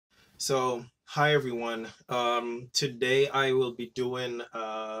So, hi everyone. Today I will be doing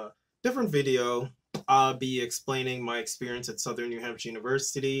a different video. I'll be explaining my experience at Southern New Hampshire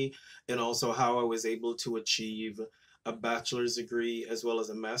University and also how I was able to achieve a bachelor's degree as well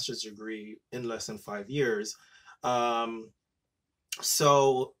as a master's degree in less than 5 years. Um,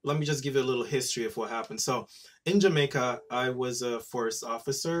 so let me just give you a little history of what happened. So in Jamaica, I was a forest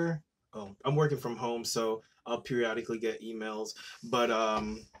officer. Oh, I'm working from home, so I'll periodically get emails, but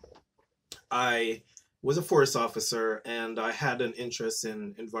I was a forest officer and I had an interest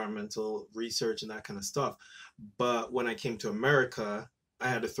in environmental research and that kind of stuff. But when I came to America, I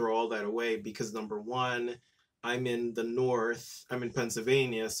had to throw all that away because number one, I'm in the north, I'm in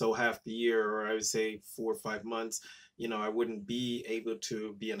Pennsylvania, so half the year, or I would say 4 or 5 months, I wouldn't be able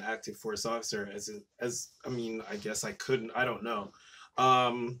to be an active forest officer I mean, I guess I couldn't, I don't know.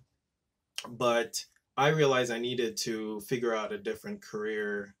 Um, but I realized I needed to figure out a different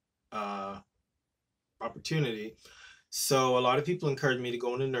career uh opportunity. So a lot of people encourage me to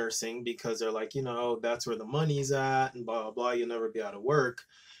go into nursing because they're like, that's where the money's at and blah, blah, blah. You'll never be out of work.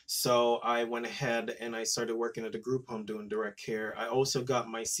 So I went ahead and I started working at a group home doing direct care. I also got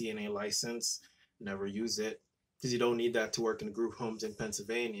my CNA license, never use it because you don't need that to work in group homes in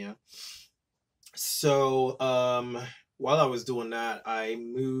Pennsylvania. So while I was doing that, I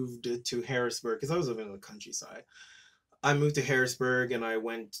moved to Harrisburg because I was living in the countryside. I moved to Harrisburg and I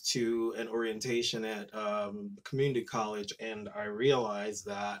went to an orientation at community college, and I realized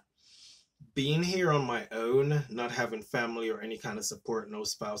that being here on my own, not having family or any kind of support, no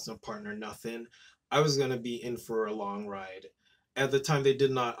spouse, no partner, nothing, I was going to be in for a long ride. At the time, they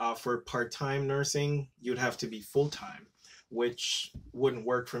did not offer part-time nursing. You'd have to be full-time, which wouldn't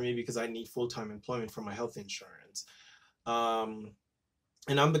work for me because I need full-time employment for my health insurance. Um,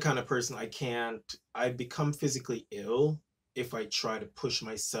 and I'm the kind of person I become physically ill if I try to push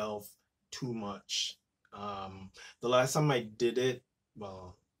myself too much. Um, the last time I did it,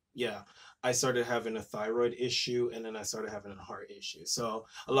 well, yeah, I started having a thyroid issue and then I started having a heart issue. So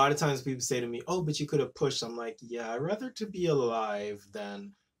a lot of times people say to me, "Oh, but you could have pushed." I'm like, "Yeah, I'd rather to be alive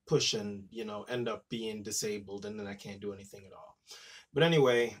than push and, end up being disabled and then I can't do anything at all." But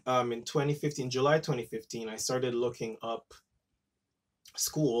anyway, in 2015, July 2015, I started looking up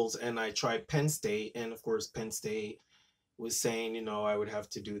schools and I tried Penn State, and of course Penn State was saying, I would have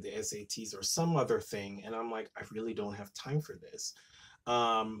to do the SATs or some other thing, and I'm like, I really don't have time for this.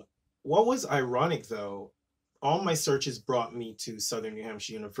 Um, what was ironic though, all my searches brought me to Southern New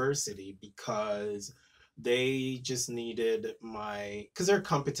Hampshire University because they just needed because they're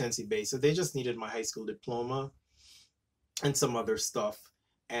competency based, so they just needed my high school diploma and some other stuff.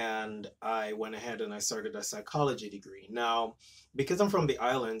 And I went ahead and I started a psychology degree. Now, because I'm from the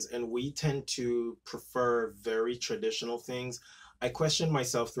islands and we tend to prefer very traditional things, I questioned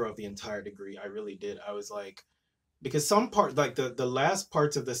myself throughout the entire degree. I really did. I was like, because some part, like the last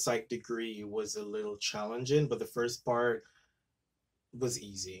parts of the psych degree was a little challenging, but the first part was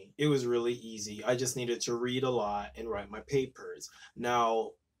easy. It was really easy. I just needed to read a lot and write my papers.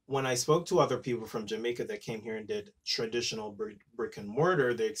 Now, when I spoke to other people from Jamaica that came here and did traditional brick and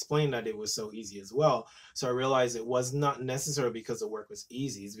mortar, they explained that it was so easy as well. So I realized it was not necessarily because the work was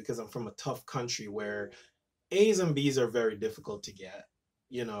easy. It's because I'm from a tough country where A's and B's are very difficult to get.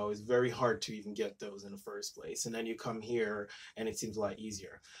 It's very hard to even get those in the first place. And then you come here and it seems a lot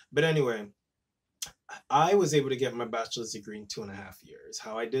easier. But anyway, I was able to get my bachelor's degree in 2.5 years.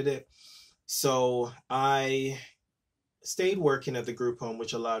 How I did it? So I stayed working at the group home,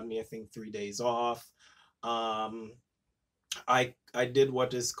 which allowed me, I think, 3 days off. Um, I did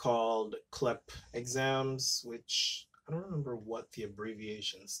what is called CLEP exams, which I don't remember what the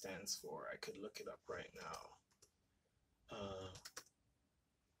abbreviation stands for. I could look it up right now.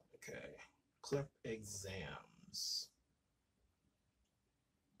 Okay, CLEP exams.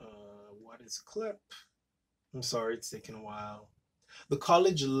 What is CLEP? I'm sorry, it's taking a while. The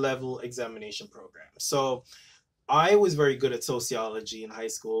college level examination program. So I was very good at sociology in high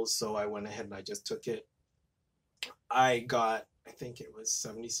school, so I went ahead and I just took it. I got, I think it was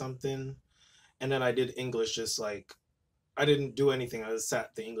 70 something. And then I did English, just like, I didn't do anything. I just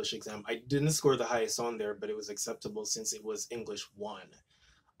sat the English exam. I didn't score the highest on there, but it was acceptable since it was English 1.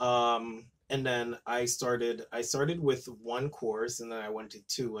 And then I started with one course and then I went to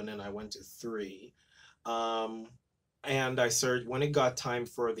two and then I went to three. Um, and I started when it got time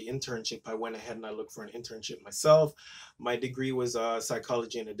for the internship, I went ahead and I looked for an internship myself. My degree was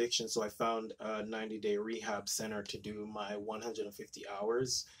psychology and addiction, so I found a 90-day rehab center to do my 150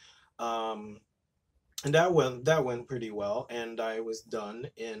 hours. Um, and that went pretty well, and I was done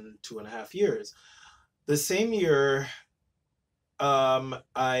in 2.5 years. The same year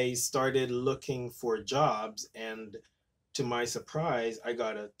I started looking for jobs, and to my surprise, I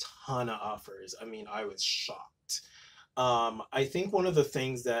got a ton of offers. I mean, I was shocked. I think one of the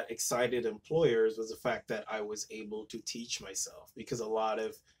things that excited employers was the fact that I was able to teach myself, because a lot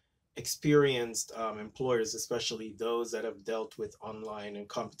of experienced employers, especially those that have dealt with online and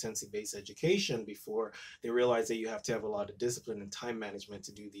competency-based education before, they realize that you have to have a lot of discipline and time management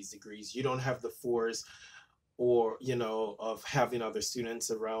to do these degrees. You don't have the force or, of having other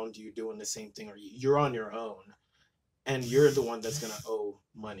students around you doing the same thing, or you're on your own and you're the one that's going to owe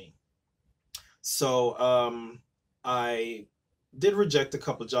money. So I did reject a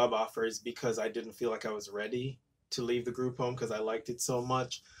couple job offers because I didn't feel like I was ready to leave the group home because I liked it so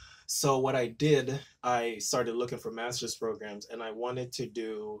much. So what I did, I started looking for master's programs, and I wanted to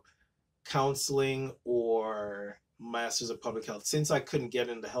do counseling or master's of public health. Since I couldn't get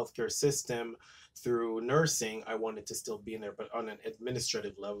in the healthcare system through nursing, I wanted to still be in there, but on an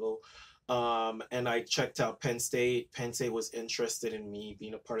administrative level. And I checked out Penn State. Penn State was interested in me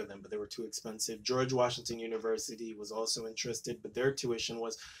being a part of them, but they were too expensive. George Washington University was also interested, but their tuition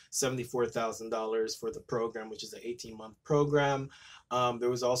was $74,000 for the program, which is an 18-month program. There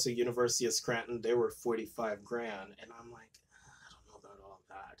was also University of Scranton. They were 45 grand. And I'm like, I don't know about all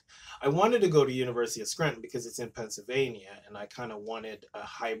that. I wanted to go to University of Scranton because it's in Pennsylvania, and I kind of wanted a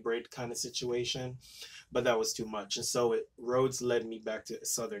hybrid kind of situation, but that was too much. And so roads led me back to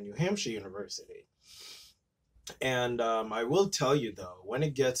Southern New Hampshire University. And I will tell you though, when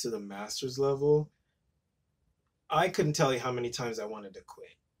it gets to the master's level, I couldn't tell you how many times I wanted to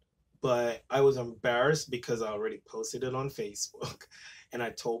quit, but I was embarrassed because I already posted it on Facebook and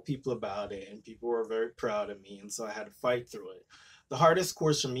I told people about it, and people were very proud of me. And so I had to fight through it. The hardest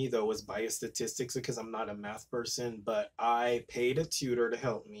course for me though was biostatistics, because I'm not a math person, but I paid a tutor to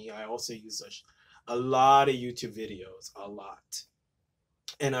help me. I also used a lot of YouTube videos, a lot.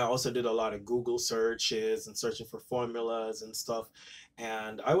 And I also did a lot of Google searches and searching for formulas and stuff.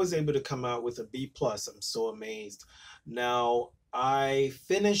 And I was able to come out with a B plus. I'm so amazed. Now, I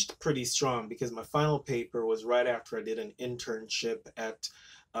finished pretty strong because my final paper was right after I did an internship at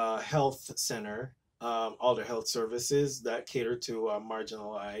a health center, Alder Health Services, that cater to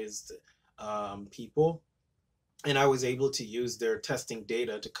marginalized people. And I was able to use their testing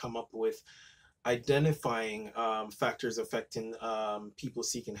data to come up with identifying factors affecting people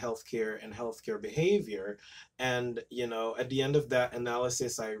seeking healthcare and healthcare behavior. And, at the end of that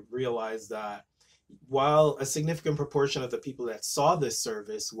analysis, I realized that while a significant proportion of the people that saw this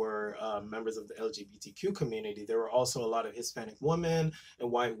service were members of the LGBTQ community, there were also a lot of Hispanic women and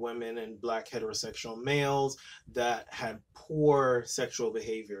white women and Black heterosexual males that had poor sexual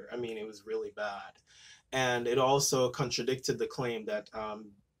behavior. I mean, it was really bad. And it also contradicted the claim that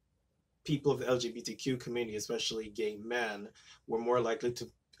people of the LGBTQ community, especially gay men, were more likely to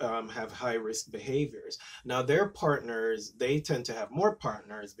have high risk behaviors. Now, their partners, they tend to have more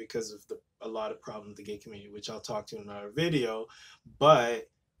partners because of a lot of problems with the gay community, which I'll talk to in another video, but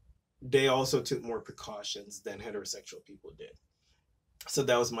they also took more precautions than heterosexual people did. So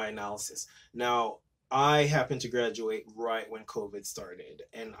that was my analysis. Now, I happened to graduate right when COVID started,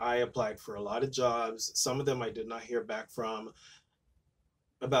 and I applied for a lot of jobs. Some of them I did not hear back from.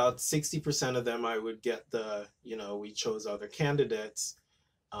 About 60% of them I would get we chose other candidates.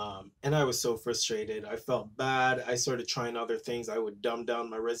 And I was so frustrated. I felt bad. I started trying other things. I would dumb down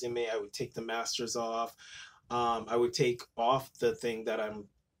my resume. I would take the master's off. I would take off the thing that I'm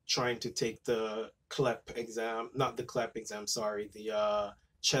trying to take, the CLEP exam, not the CLEP exam, sorry, the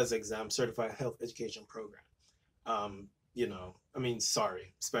CHES exam, Certified Health Education Program.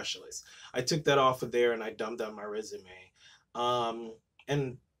 Specialist. I took that off of there and I dumbed down my resume.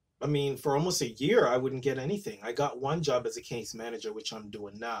 And I mean, for almost a year, I wouldn't get anything. I got one job as a case manager, which I'm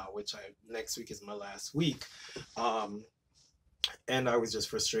doing now, next week is my last week. And I was just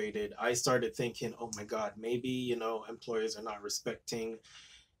frustrated. I started thinking, oh my God, maybe, employers are not respecting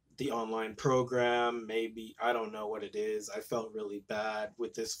the online program. Maybe, I don't know what it is. I felt really bad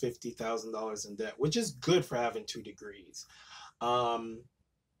with this $50,000 in debt, which is good for having 2 degrees.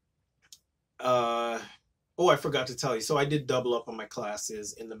 Oh, I forgot to tell you. So I did double up on my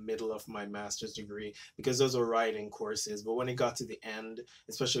classes in the middle of my master's degree because those were writing courses. But when it got to the end,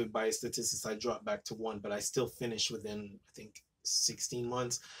 especially with biostatistics, I dropped back to 1, but I still finished within, I think, 16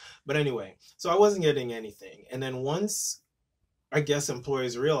 months. But anyway, so I wasn't getting anything. And then once I guess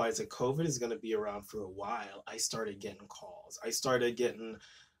employers realized that COVID is going to be around for a while, I started getting calls. I started getting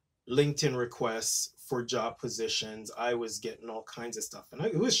LinkedIn requests for job positions. I was getting all kinds of stuff, and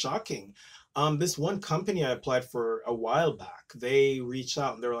it was shocking. This one company I applied for a while back, they reached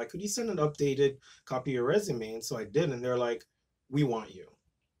out and they were like, could you send an updated copy of your resume? And so I did, and they're like, we want you.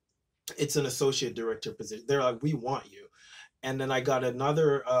 It's an associate director position. They're like, we want you. And then I got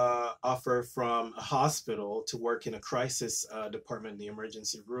another offer from a hospital to work in a crisis department in the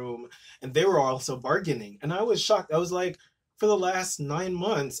emergency room, and they were also bargaining. And I was shocked. I was like, for the last 9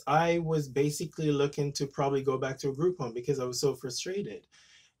 months, I was basically looking to probably go back to a group home because I was so frustrated.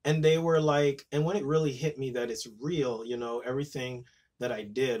 And they were like, and when it really hit me that it's real, you know, everything that I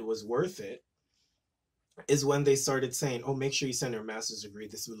did was worth it, is when they started saying, "Oh, make sure you send your master's degree.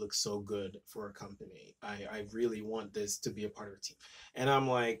 This would look so good for a company. I really want this to be a part of the team." And I'm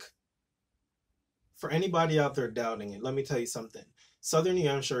like, for anybody out there doubting it, let me tell you something. Southern New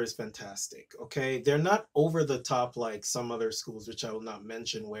Hampshire is fantastic. Okay. They're not over the top like some other schools, which I will not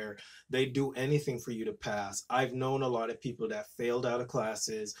mention, where they do anything for you to pass. I've known a lot of people that failed out of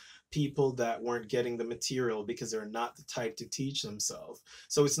classes, people that weren't getting the material because they're not the type to teach themselves.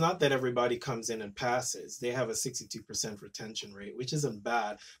 So it's not that everybody comes in and passes. They have a 62% retention rate, which isn't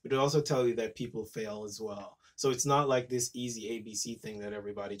bad, but it also tells you that people fail as well. So it's not like this easy ABC thing that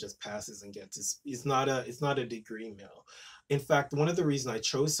everybody just passes and gets. It's not a degree mill. In fact, one of the reasons I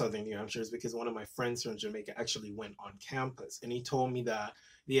chose Southern New Hampshire is because one of my friends from Jamaica actually went on campus, and he told me that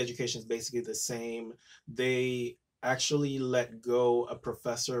the education is basically the same. They actually let go a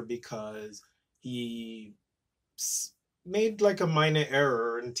professor because he made like a minor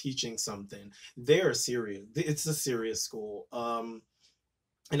error in teaching something. They're serious. It's a serious school.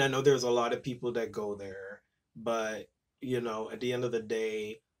 And I know there's a lot of people that go there, but at the end of the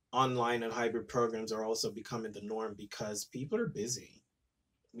day, online and hybrid programs are also becoming the norm because people are busy,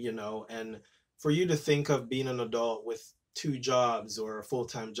 and for you to think of being an adult with two jobs or a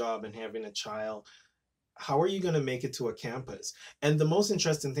full-time job and having a child, how are you going to make it to a campus? And the most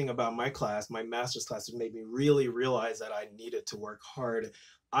interesting thing about my class, my master's class, that made me really realize that I needed to work hard.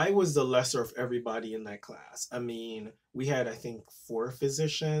 I was the lesser of everybody in that class. I mean, we had, I think, four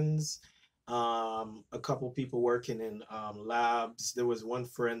physicians, a couple people working in labs. There was one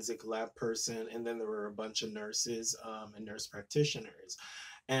forensic lab person, and then there were a bunch of nurses and nurse practitioners.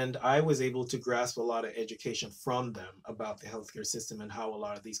 And I was able to grasp a lot of education from them about the healthcare system and how a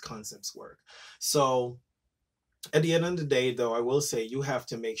lot of these concepts work. So at the end of the day, though, I will say you have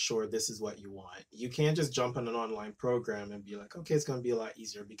to make sure this is what you want. You can't just jump on an online program and be like, okay, it's going to be a lot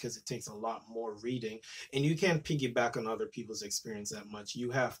easier, because it takes a lot more reading, and you can't piggyback on other people's experience that much. You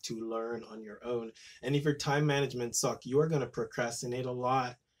have to learn on your own. And if your time management suck, you are going to procrastinate a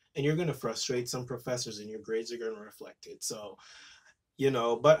lot, and you're going to frustrate some professors, and your grades are going to reflect it. So,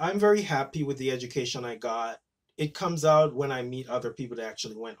 but I'm very happy with the education I got. It comes out when I meet other people that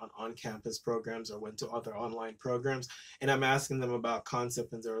actually went on campus programs or went to other online programs, and I'm asking them about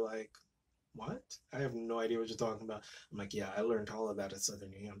concept, and they're like, what? I have no idea what you're talking about. I'm like, yeah, I learned all of that at Southern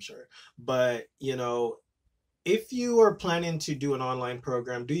New Hampshire. But, if you are planning to do an online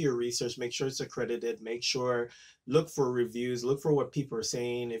program, do your research, make sure it's accredited, look for reviews, look for what people are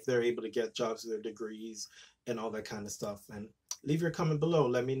saying, if they're able to get jobs with their degrees and all that kind of stuff. And leave your comment below.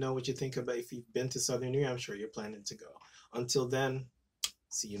 Let me know what you think about if you've been to Southern New Hampshire, you're planning to go. Until then,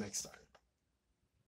 see you next time.